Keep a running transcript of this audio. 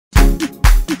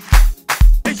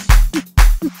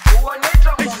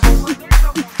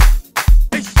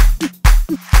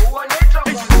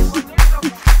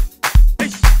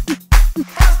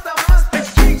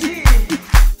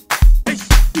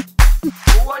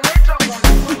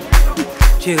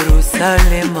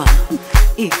Jerusalema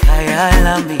ikhaya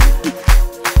lami,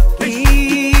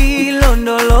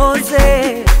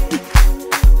 ilondoloze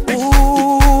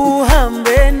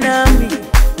uhambe nami,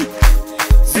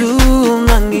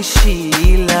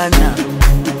 zungangishilana.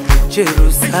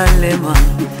 Jerusalema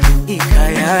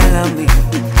ikhaya lami,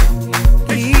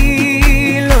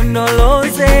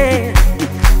 ilondoloze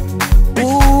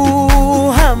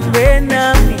uhambe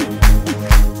nami,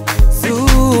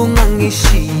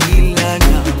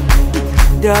 zungangishilana.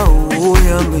 Dawo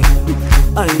yami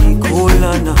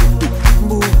ayikholana,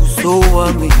 buso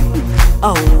wami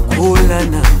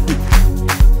awukholana.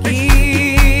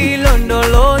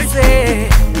 Ilondoloze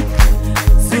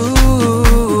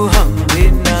zuhambe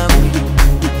nami,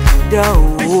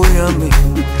 dawo yami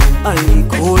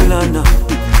ayikholana,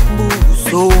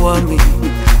 buso wami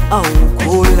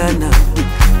awukholana.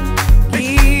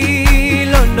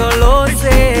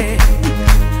 Ilondoloze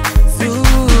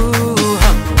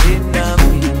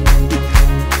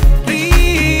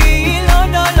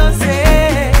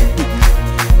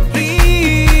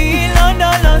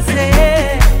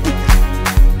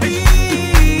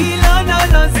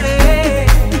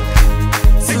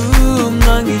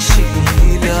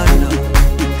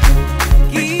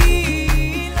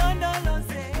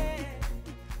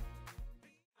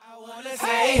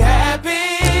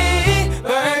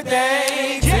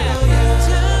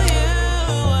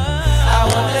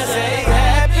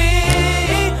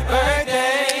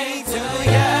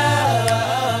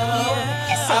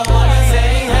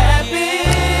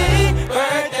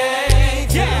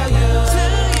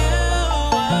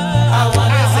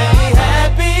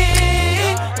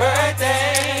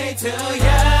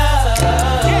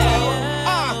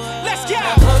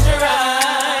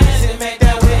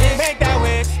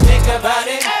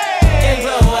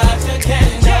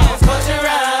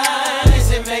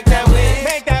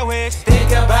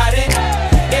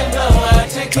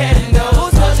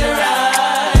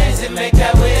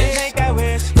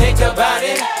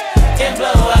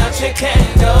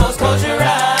candles, close your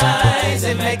eyes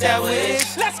and make that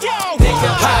wish. Let's go. Think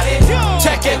about it,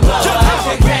 check it, blow out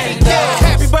your